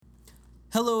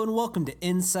Hello and welcome to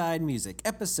Inside Music,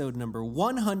 episode number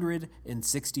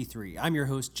 163. I'm your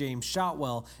host, James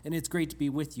Shotwell, and it's great to be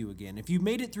with you again. If you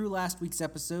made it through last week's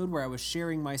episode where I was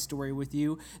sharing my story with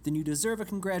you, then you deserve a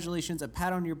congratulations, a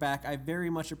pat on your back. I very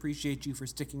much appreciate you for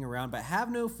sticking around, but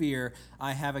have no fear,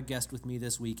 I have a guest with me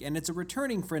this week, and it's a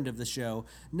returning friend of the show,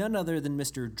 none other than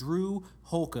Mr. Drew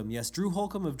Holcomb. Yes, Drew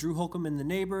Holcomb of Drew Holcomb and the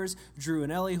Neighbors, Drew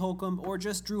and Ellie Holcomb, or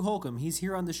just Drew Holcomb. He's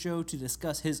here on the show to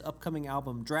discuss his upcoming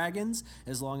album, Dragons,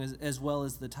 as well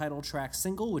as the title track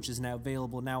single, which is now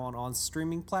available on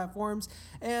streaming platforms,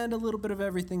 and a little bit of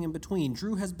everything in between.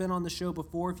 Drew has been on the show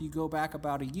before. If you go back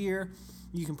about a year,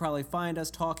 you can probably find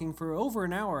us talking for over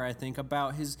an hour, I think,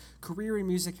 about his career in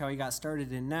music, how he got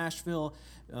started in Nashville,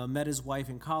 met his wife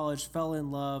in college, fell in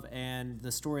love, and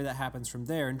the story that happens from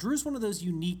there. And Drew's one of those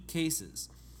unique cases.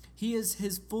 He is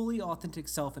his fully authentic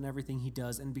self in everything he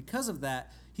does, and because of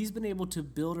that, he's been able to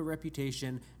build a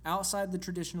reputation outside the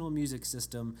traditional music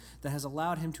system that has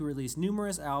allowed him to release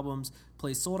numerous albums,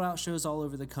 play sold-out shows all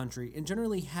over the country, and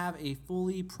generally have a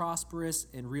fully prosperous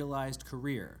and realized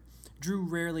career. Drew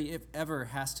rarely, if ever,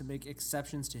 has to make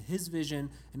exceptions to his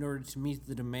vision in order to meet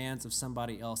the demands of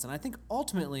somebody else. And I think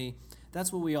ultimately,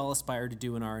 that's what we all aspire to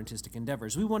do in our artistic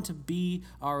endeavors. We want to be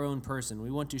our own person. We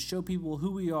want to show people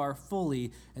who we are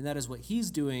fully, and that is what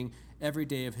he's doing every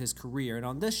day of his career. And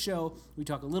on this show, we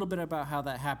talk a little bit about how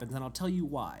that happens, and I'll tell you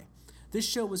why. This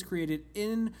show was created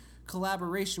in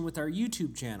collaboration with our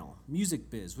YouTube channel, Music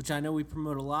Biz, which I know we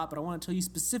promote a lot, but I want to tell you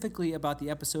specifically about the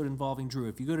episode involving Drew.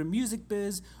 If you go to Music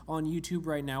Biz on YouTube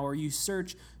right now, or you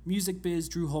search Music Biz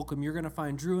Drew Holcomb, you're going to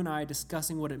find Drew and I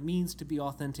discussing what it means to be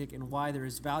authentic and why there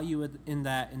is value in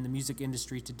that in the music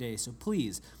industry today. So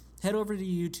please, head over to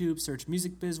YouTube, search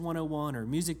Music Biz 101 or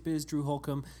Music Biz Drew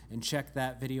Holcomb, and check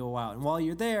that video out. And while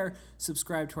you're there,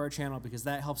 subscribe to our channel because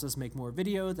that helps us make more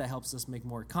videos, that helps us make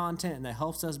more content, and that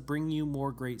helps us bring you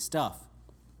more great stuff.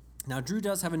 Now, Drew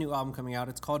does have a new album coming out.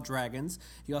 It's called Dragons.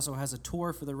 He also has a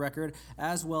tour for the record,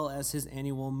 as well as his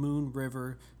annual Moon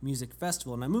River Music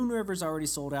Festival. Now, Moon River's already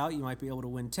sold out. You might be able to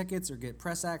win tickets or get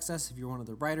press access if you're one of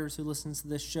the writers who listens to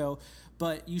this show,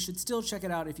 but you should still check it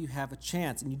out if you have a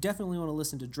chance. And you definitely want to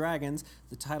listen to Dragons,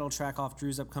 the title track off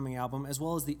Drew's upcoming album, as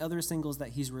well as the other singles that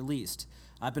he's released.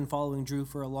 I've been following Drew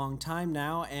for a long time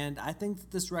now, and I think that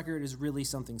this record is really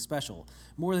something special.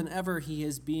 More than ever, he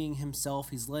is being himself.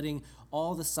 He's letting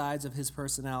all the sides of his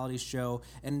personality show,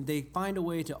 and they find a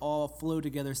way to all flow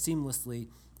together seamlessly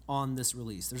on this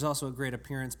release. There's also a great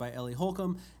appearance by Ellie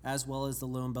Holcomb, as well as the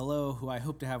Lone Bellow, who I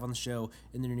hope to have on the show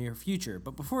in the near future.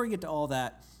 But before we get to all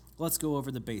that, let's go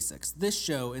over the basics. This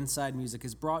show, Inside Music,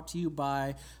 is brought to you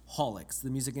by Holix, the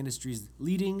music industry's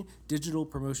leading digital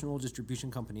promotional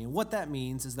distribution company. And what that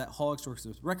means is that Holix works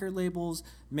with record labels,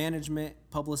 management,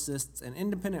 publicists, and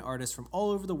independent artists from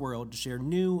all over the world to share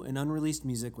new and unreleased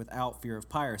music without fear of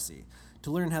piracy.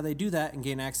 To learn how they do that and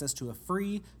gain access to a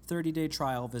free 30-day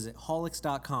trial, visit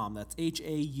Holix.com. That's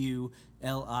HAULIX.com.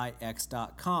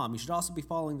 You should also be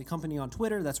following the company on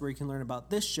Twitter. That's where you can learn about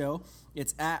this show.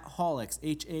 It's at Holix,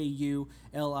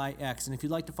 HAULIX. And if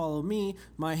you'd like to follow me,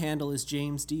 my handle is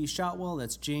James D. Shotwell.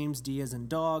 That's James D as in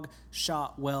dog,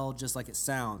 Shotwell, just like it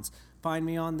sounds. Find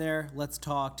me on there. Let's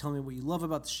talk. Tell me what you love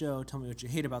about the show. Tell me what you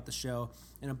hate about the show.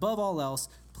 And above all else,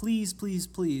 please, please,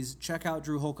 please check out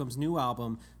Drew Holcomb's new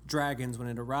album, Dragons, when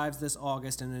it arrives this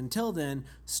August. And until then,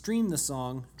 stream the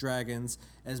song, Dragons,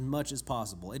 as much as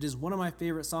possible. It is one of my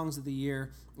favorite songs of the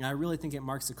year, and I really think it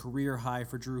marks a career high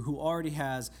for Drew, who already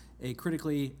has a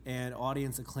critically and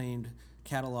audience-acclaimed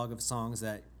catalog of songs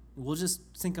that will just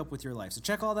sync up with your life. So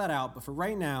check all that out. But for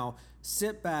right now,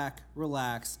 sit back,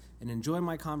 relax, and enjoy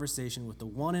my conversation with the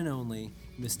one and only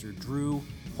Mr. Drew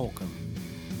Holcomb.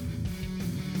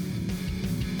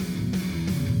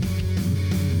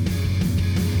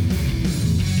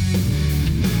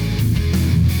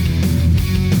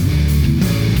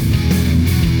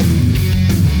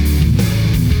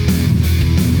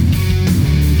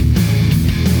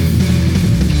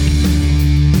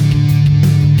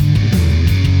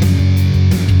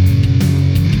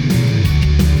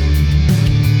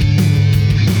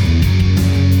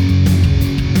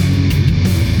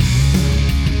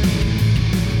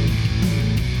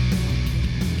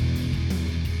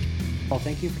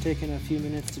 Taking a few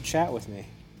minutes to chat with me.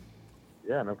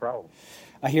 Yeah, no problem.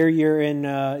 I hear you're in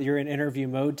interview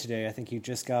mode today. I think you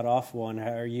just got off one.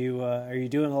 Are you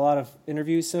doing a lot of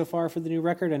interviews so far for the new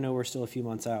record? I know we're still a few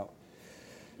months out.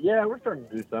 Yeah, we're starting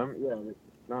to do some. Yeah,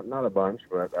 not a bunch,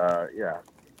 but yeah,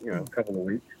 a couple of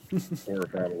weeks, 4 or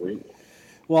 5 a week.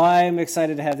 Well, I'm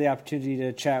excited to have the opportunity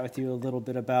to chat with you a little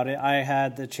bit about it. I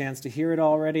had the chance to hear it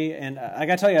already, and I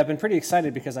got to tell you, I've been pretty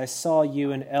excited because I saw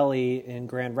you and Ellie in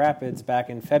Grand Rapids back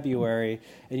in February,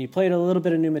 and you played a little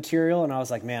bit of new material, and I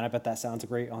was like, man, I bet that sounds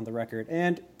great on the record.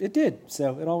 And it did,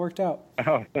 so it all worked out.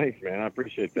 Oh, thanks, man. I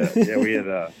appreciate that. Yeah, we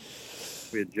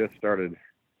had just started.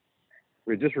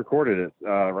 We had just recorded it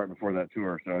right before that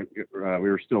tour, so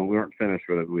we weren't finished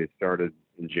with it. We had started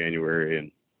in January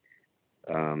and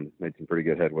made some pretty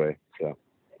good headway. So,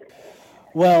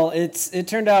 well, it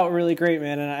turned out really great,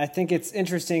 man, and I think it's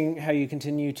interesting how you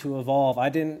continue to evolve. I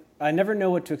never know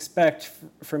what to expect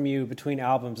from you between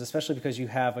albums, especially because you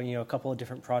have a couple of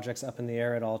different projects up in the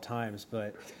air at all times.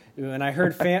 But when I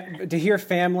heard to hear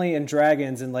Family and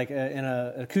Dragons in in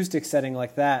an acoustic setting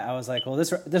like that, I was like, well,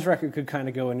 this record could kind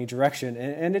of go any direction,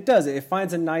 and it does. It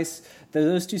finds a nice.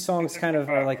 Those two songs kind of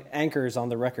are like anchors on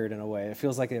the record in a way. It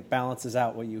feels like it balances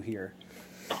out what you hear.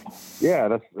 Yeah,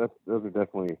 those are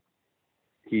definitely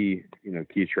key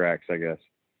tracks, I guess.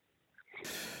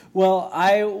 Well,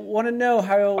 I want to know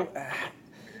how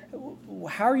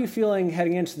are you feeling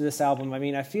heading into this album? I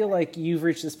mean, I feel like you've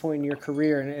reached this point in your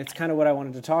career, and it's kind of what I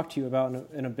wanted to talk to you about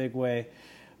in a big way,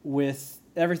 with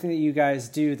everything that you guys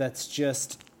do. That's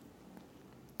just,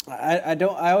 I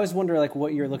always wonder like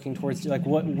what you're looking towards, like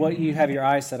what you have your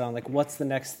eyes set on, like what's the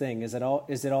next thing? Is it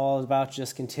all about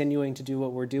just continuing to do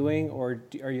what we're doing, or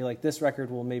are you like, this record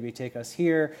will maybe take us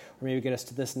here, or maybe get us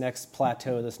to this next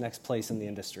plateau, this next place in the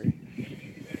industry?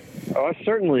 Oh, I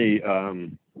certainly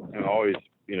am always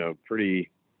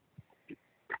pretty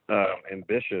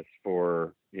ambitious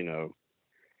for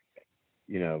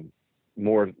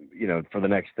more for the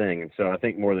next thing, and so I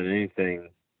think more than anything,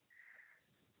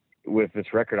 with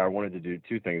this record, I wanted to do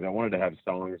two things. I wanted to have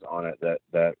songs on it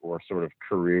that were sort of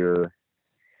career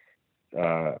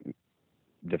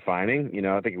defining.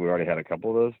 I think we already had a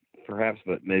couple of those, perhaps,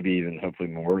 but maybe even hopefully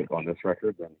more on this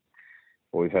record than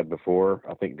what we've had before.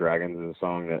 I think Dragons is a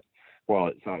song that, while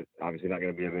it's not obviously not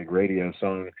going to be a big radio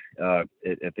song, I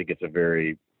think it's a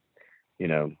very,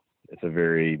 it's a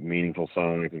very meaningful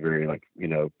song. It's a very I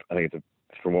think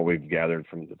from what we've gathered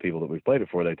from the people that we've played it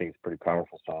for, they think it's a pretty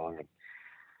powerful song. And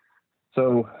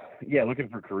so, yeah, looking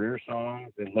for career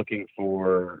songs and looking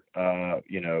for,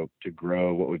 to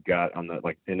grow what we've got on the,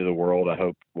 Into the World. I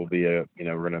hope will be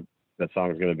that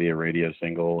song is going to be a radio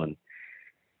single, and,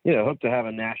 hope to have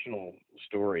a national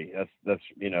story. That's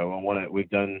we've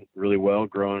done really well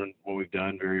growing what we've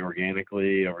done very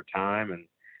organically over time. And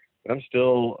I'm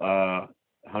still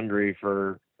hungry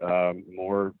for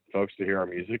more folks to hear our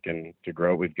music and to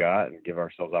grow what we've got and give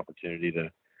ourselves opportunity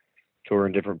to tour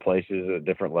in different places at a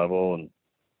different level.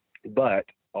 But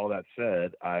all that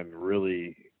said, I'm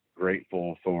really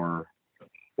grateful for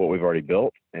what we've already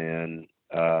built. And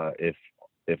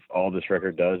if all this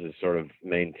record does is sort of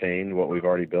maintain what we've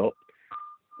already built,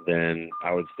 then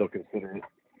I would still consider it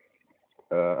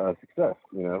a success,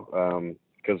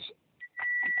 because,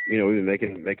 we've been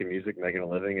making music, making a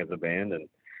living as a band and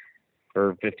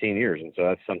for 15 years. And so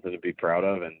that's something to be proud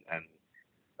of.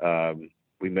 And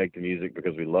we make the music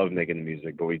because we love making the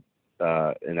music, but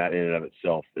and that in and of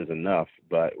itself is enough.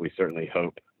 But we certainly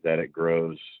hope that it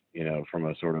grows, from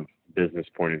a sort of business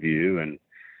point of view and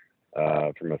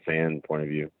from a fan point of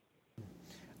view.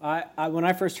 When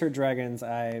I first heard Dragons,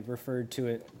 I referred to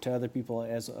it to other people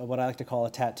as what I like to call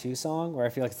a tattoo song, where I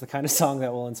feel like it's the kind of song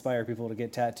that will inspire people to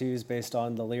get tattoos based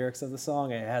on the lyrics of the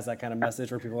song. It has that kind of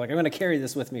message where people are like, I'm going to carry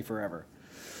this with me forever.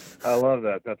 I love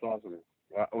that. That's awesome.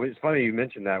 Well, it's funny you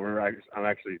mentioned that. I'm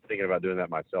actually thinking about doing that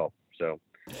myself. So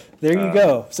there you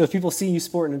go. So if people see you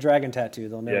sporting a dragon tattoo,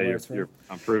 they'll know where it's from.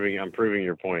 I'm proving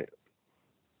your point.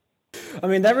 I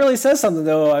mean, that really says something,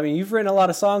 though. I mean, you've written a lot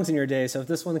of songs in your day, so if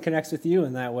this one connects with you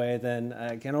in that way, then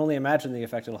I can only imagine the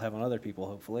effect it'll have on other people,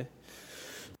 hopefully.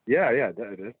 Yeah, it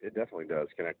definitely does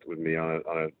connect with me on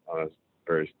a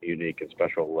very unique and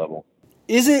special level.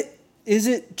 Is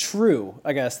it true,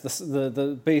 I guess,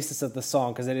 the basis of the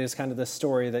song, because it is kind of the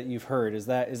story that you've heard, is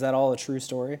that all a true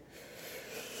story?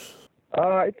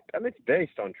 It's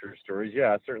based on true stories.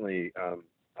 Yeah, certainly.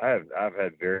 I've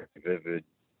had very vivid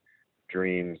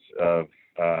dreams of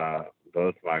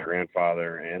both my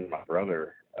grandfather and my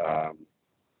brother,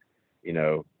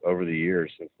 over the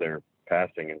years since their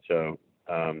passing. And so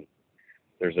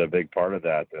there's a big part of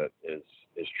that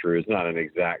is true. It's not an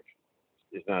exact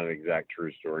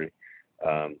true story,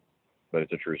 but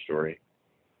it's a true story.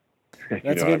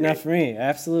 That's good enough for me.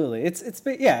 Absolutely.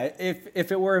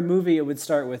 If it were a movie, it would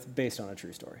start with based on a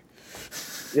true story.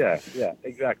 Yeah,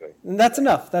 exactly. And that's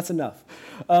enough. That's enough.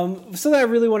 Something I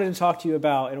really wanted to talk to you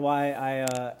about, and why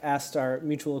I asked our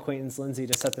mutual acquaintance Lindsay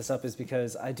to set this up, is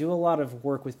because I do a lot of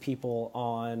work with people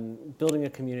on building a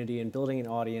community and building an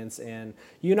audience. And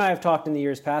you and I have talked in the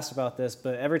years past about this,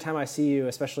 but every time I see you,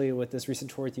 especially with this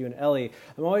recent tour with you and Ellie,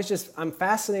 I'm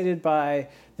fascinated by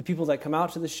the people that come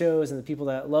out to the shows and the people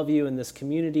that love you, and this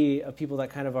community of people that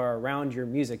kind of are around your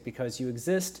music, because you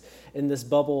exist in this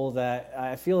bubble that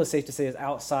I feel is safe to say is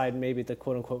outside maybe the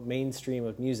quote unquote mainstream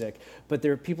of music. But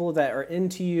there are people that are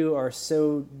into you, are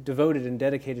so devoted and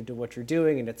dedicated to what you're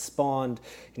doing, and it's spawned,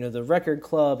 the record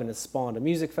club, and it's spawned a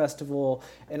music festival.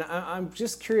 And I'm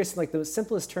just curious, like the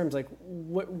simplest terms, like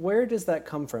where does that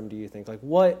come from, do you think? Like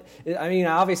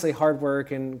obviously hard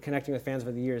work and connecting with fans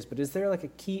over the years, but is there like a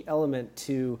key element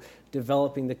to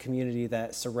developing the community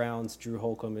that surrounds Drew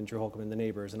Holcomb and Drew Holcomb and the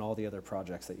Neighbors and all the other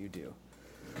projects that you do?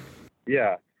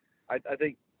 Yeah, I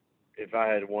think if I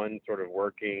had one sort of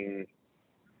working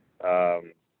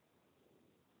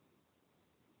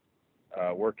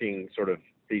sort of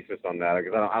thesis on that,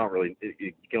 because I don't really,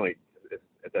 you can only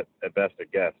at best a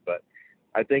guess, but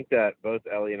I think that both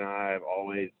Ellie and I have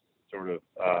always sort of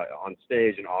on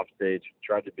stage and off stage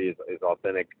tried to be as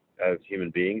authentic as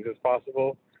human beings as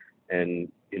possible, and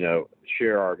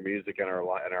share our music and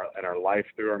our life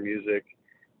through our music,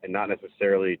 and not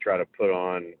necessarily try to put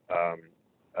on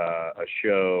a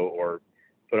show or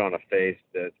put on a face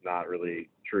that's not really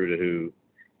true to who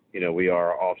we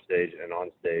are off stage and on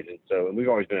stage. And we've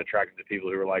always been attracted to people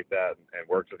who are like that, and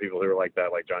worked with people who are like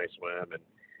that, like Johnny Swim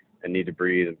and Need to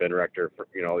Breathe and Ben Rector,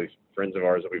 all these friends of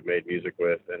ours that we've made music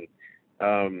with. And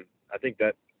I think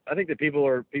that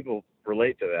people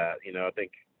relate to that. I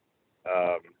think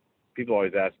people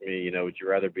always ask me, would you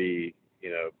rather be,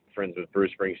 friends with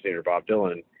Bruce Springsteen or Bob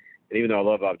Dylan? And even though I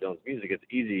love Bob Dylan's music, it's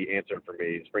easy answer for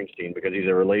me, Springsteen, because he's a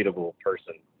relatable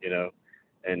person,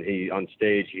 and on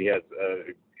stage, he has,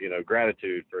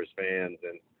 gratitude for his fans.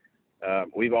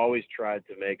 And we've always tried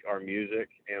to make our music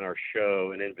and our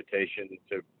show an invitation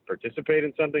to participate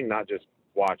in something, not just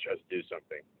watch us do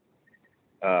something.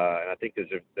 And I think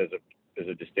there's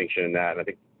a distinction in that. And I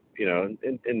think,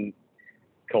 in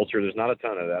culture, there's not a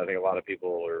ton of that. I think a lot of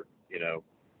people are,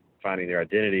 finding their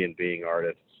identity in being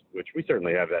artists, which we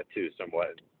certainly have that too,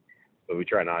 somewhat, but we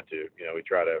try not to. We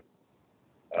try to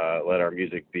let our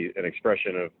music be an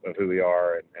expression of who we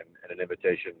are, and an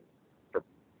invitation for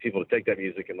people to take that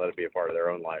music and let it be a part of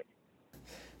their own life.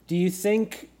 Do you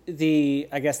think the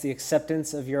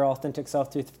acceptance of your authentic self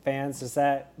to fans, has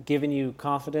that given you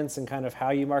confidence in kind of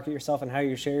how you market yourself and how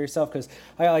you share yourself? Because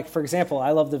for example, I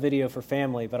love the video for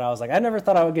Family, but I was like, I never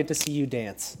thought I would get to see you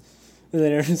dance. And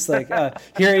then it was like,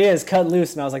 here he is, cut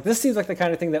loose. And I was like, this seems like the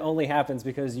kind of thing that only happens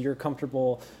because you're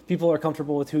comfortable, people are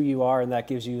comfortable with who you are, and that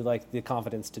gives you like the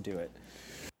confidence to do it.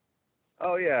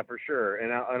 Oh yeah, for sure.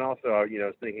 And also, I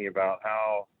was thinking about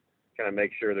how can I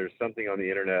make sure there's something on the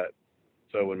internet,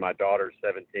 so when my daughter's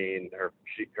 17,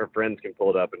 her friends can pull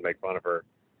it up and make fun of her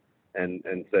and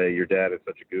say, your dad is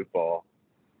such a goofball.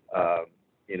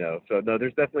 So no,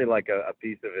 there's definitely like a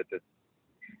piece of it that's,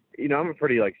 I'm a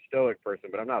pretty like stoic person,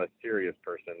 but I'm not a serious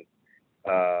person.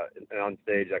 And on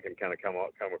stage, I can kind of come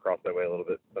across that way a little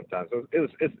bit sometimes. So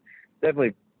it's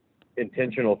definitely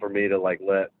intentional for me to like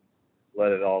let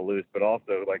it all loose, but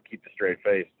also like keep the straight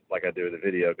face like I do in the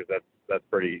video, because that's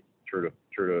pretty true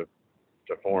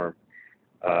to form.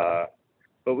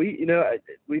 But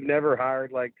we've never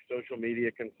hired like social media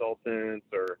consultants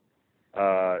or,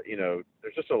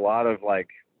 there's just a lot of like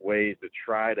ways to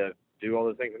try to do all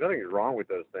those things. Nothing's wrong with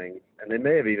those things, and they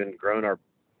may have even grown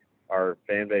our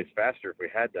fan base faster if we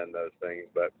had done those things.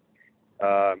 But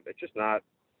it's just not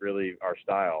really our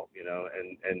style,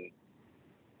 And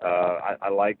I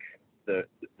like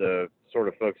the sort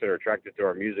of folks that are attracted to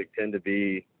our music tend to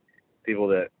be people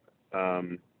that,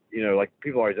 like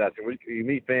people always ask, when you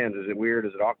meet fans, is it weird?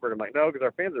 Is it awkward? I'm like, no, because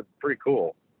our fans are pretty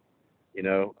cool. They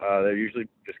usually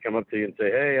just come up to you and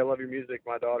say, hey, I love your music.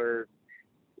 My daughter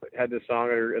had this song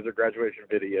as her graduation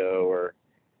video, or,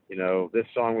 this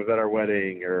song was at our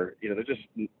wedding, or, they're just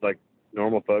like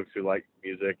normal folks who like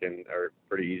music and are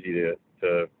pretty easy to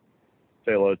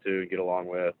say hello to and get along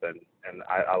with. And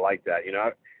I like that.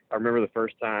 I remember the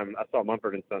first time I saw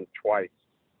Mumford and Sons twice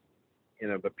in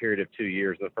a period of 2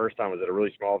 years. And the first time was at a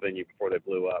really small venue before they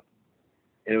blew up.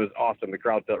 And it was awesome. The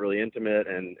crowd felt really intimate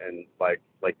and like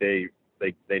they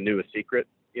knew a secret,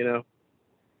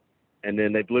 And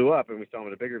then they blew up and we saw them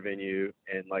at a bigger venue,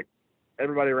 and like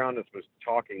everybody around us was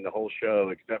talking the whole show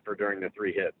except for during the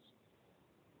 3 hits.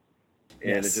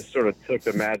 And It just sort of took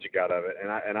the magic out of it.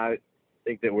 And I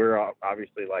think that we're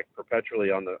obviously like perpetually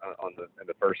in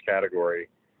the first category.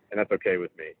 and that's okay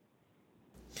with me.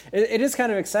 It is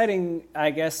kind of exciting,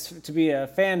 I guess, to be a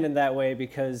fan in that way,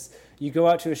 because you go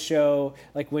out to a show,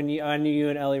 like when I knew you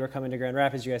and Ellie were coming to Grand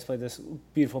Rapids, you guys played this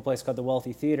beautiful place called the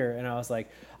Wealthy Theater, and I was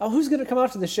like, oh, who's going to come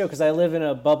out to this show? Because I live in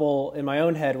a bubble in my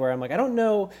own head where I'm like, I don't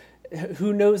know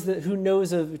who knows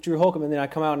of Drew Holcomb, and then I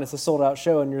come out and it's a sold out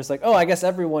show, and you're just like, oh, I guess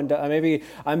everyone does. Maybe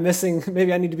I'm missing.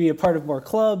 Maybe I need to be a part of more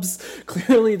clubs.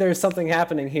 Clearly, there's something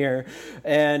happening here,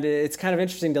 and it's kind of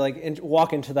interesting to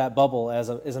walk into that bubble as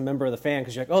a member of the fan,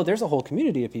 because you're like, oh, there's a whole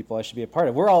community of people I should be a part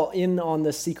of. We're all in on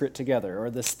this secret together, or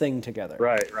this thing together.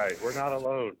 Right. We're not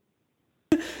alone.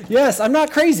 Yes, I'm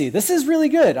not crazy. This is really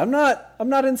good. I'm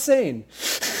not insane.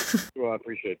 Well, I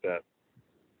appreciate that.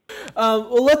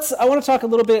 Well, I want to talk a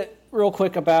little bit real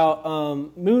quick about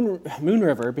Moon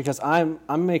River, because I'm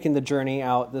making the journey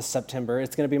out this September.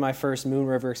 It's going to be my first Moon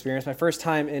River experience, my first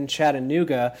time in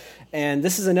Chattanooga, and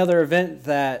this is another event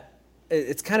that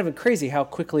it's kind of crazy how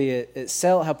quickly it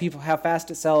sells, how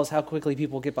fast it sells, how quickly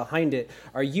people get behind it.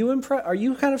 Are you Are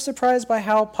you kind of surprised by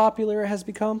how popular it has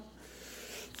become?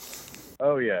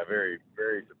 Oh yeah, very,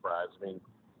 very surprised. I mean,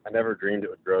 I never dreamed it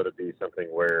would grow to be something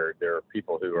where there are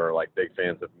people who are like big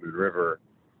fans of Moon River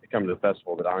that come to the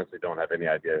festival that honestly don't have any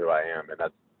idea who I am, and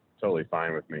that's totally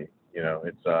fine with me. You know,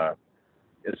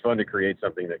 it's fun to create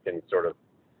something that can sort of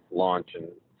launch and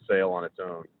sail on its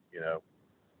own. You know,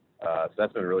 so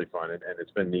that's been really fun, and it's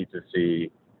been neat to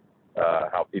see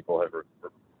how people have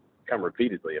come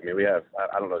repeatedly. I mean, we have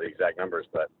I don't know the exact numbers,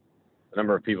 but the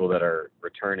number of people that are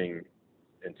returning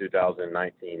in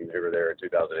 2019 who were there in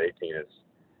 2018 is,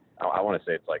 I want to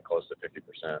say it's like close to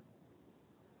 50%.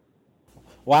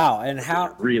 Wow, and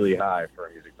how really high for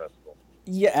a music festival.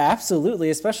 Yeah, absolutely,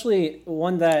 especially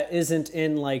one that isn't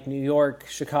in like New York,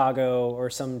 Chicago, or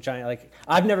some giant, like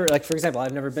I've never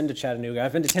been to Chattanooga.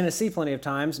 I've been to Tennessee plenty of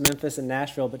times, Memphis and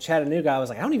Nashville, but Chattanooga, I was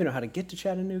like, I don't even know how to get to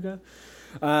Chattanooga.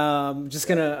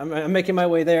 I'm making my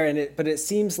way there, but it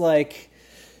seems like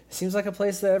a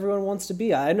place that everyone wants to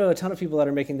be. I know a ton of people that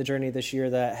are making the journey this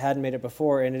year that hadn't made it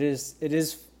before, and it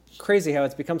is crazy how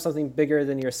it's become something bigger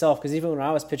than yourself, because even when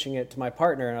I was pitching it to my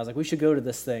partner and I was like, we should go to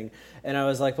this thing, and I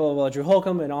was like, well, Drew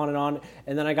Holcomb, and on,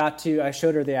 and then I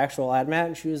showed her the actual ad mat,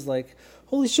 and she was like,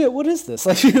 holy shit, what is this?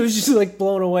 Like, she was just like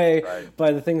blown away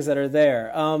by the things that are there.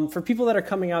 For people that are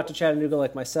coming out to Chattanooga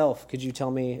like myself, could you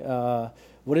tell me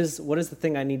what is the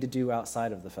thing I need to do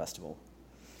outside of the festival?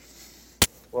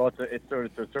 Well, it's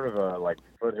sort of a like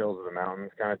foothills of the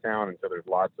mountains kind of town, and so there's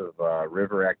lots of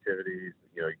river activities.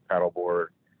 You know, you paddleboard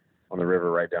on the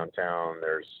river right downtown.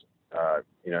 There's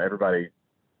everybody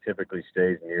typically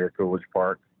stays near Coolidge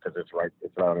Park because it's right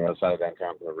on the other side of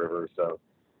downtown from the river. So,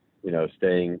 you know,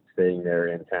 staying there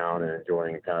in town and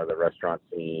enjoying kind of the restaurant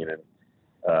scene, and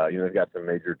they've got some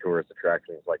major tourist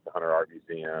attractions like the Hunter Art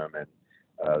Museum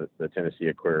and the Tennessee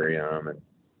Aquarium and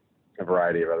a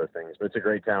variety of other things. But it's a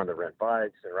great town to rent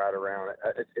bikes and ride around.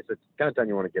 It's a kind of town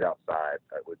you want to get outside.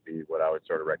 That would be what I would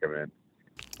sort of recommend.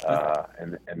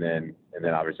 And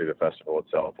then obviously the festival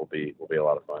itself will be a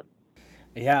lot of fun.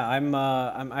 Yeah, I'm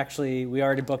actually, we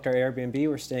already booked our Airbnb.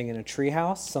 We're staying in a tree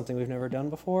house, something we've never done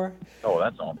before. Oh,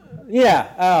 that's awesome.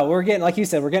 Yeah, we're getting, like you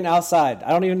said, we're getting outside.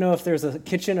 I don't even know if there's a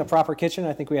proper kitchen.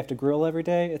 I think we have to grill every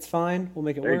day. It's fine. We'll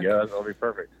make it work. There you go. That'll be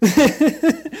perfect.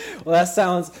 Well, that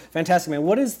sounds fantastic, man.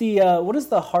 What is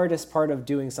the hardest part of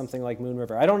doing something like Moon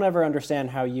River? I don't ever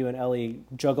understand how you and Ellie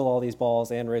juggle all these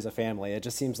balls and raise a family. It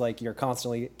just seems like you're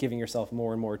constantly giving yourself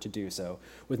more and more to do. So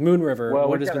with Moon River,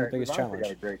 what has been the biggest challenge?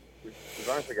 We've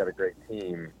honestly got a great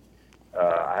team.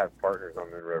 I have partners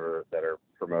on Moon River that are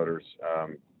promoters.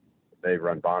 They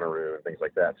run Bonnaroo and things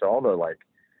like that. So all the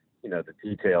the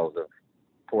details of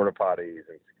porta potties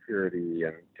and security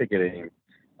and ticketing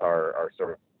are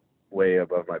sort of way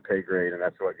above my pay grade, and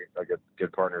that's what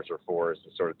good partners are for, is to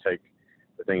sort of take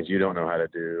the things you don't know how to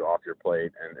do off your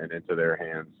plate and into their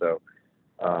hands. So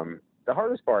the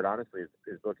hardest part, honestly,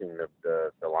 is booking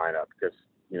the lineup, because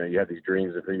you have these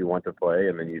dreams of who you want to play,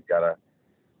 and then you've got to,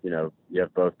 you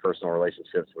have both personal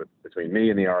relationships between me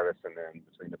and the artist, and then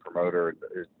between the promoter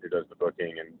who does the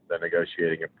booking and the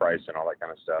negotiating of price and all that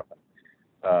kind of stuff.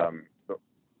 But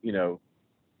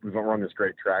we've run this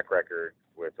great track record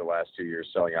with the last 2 years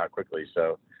selling out quickly.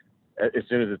 So as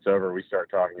soon as it's over, we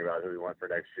start talking about who we want for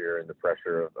next year and the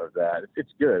pressure of that.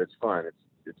 It's good. It's fun.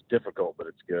 It's difficult, but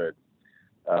it's good.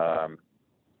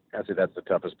 I'd say that's the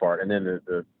toughest part. And then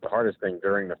the hardest thing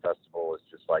during the festival is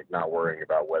just like not worrying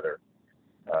about weather,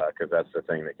 because that's the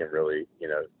thing that can really,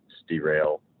 just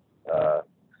derail the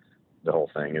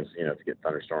whole thing, is, to get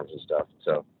thunderstorms and stuff.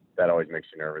 So that always makes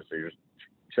you nervous. So you're just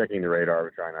checking the radar,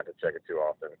 but trying not to check it too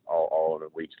often all of the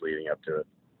weeks leading up to it.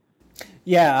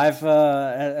 Yeah, I've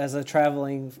as a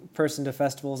traveling person to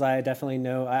festivals, I definitely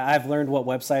know. I've learned what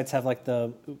websites have like their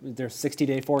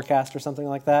 60-day forecast or something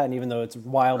like that. And even though it's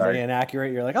wildly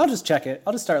inaccurate, you're like, I'll just check it.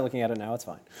 I'll just start looking at it now. It's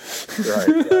fine.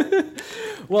 Right.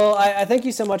 Well, I thank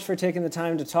you so much for taking the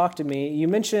time to talk to me. You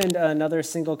mentioned another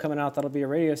single coming out that'll be a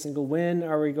radio single. When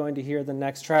are we going to hear the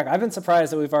next track? I've been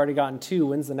surprised that we've already gotten 2.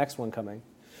 When's the next one coming?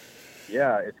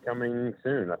 Yeah, it's coming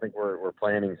soon. I think we're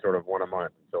planning sort of one a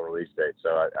month until release date. So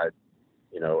I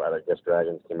guess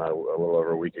Dragons came out a little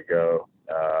over a week ago.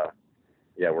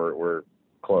 Yeah, we're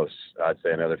close. I'd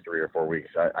say another 3 or 4 weeks.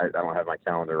 I don't have my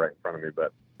calendar right in front of me,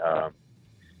 but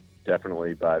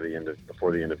definitely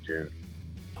before the end of June.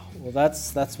 Well,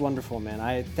 that's wonderful, man.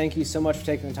 I thank you so much for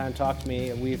taking the time to talk to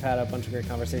me. We've had a bunch of great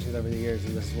conversations over the years,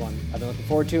 and this is one I've been looking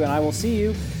forward to. And I will see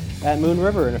you at Moon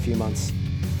River in a few months.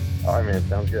 All right, man.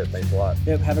 Sounds good. Thanks a lot.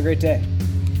 Yep. Have a great day.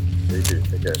 You too.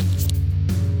 Take care.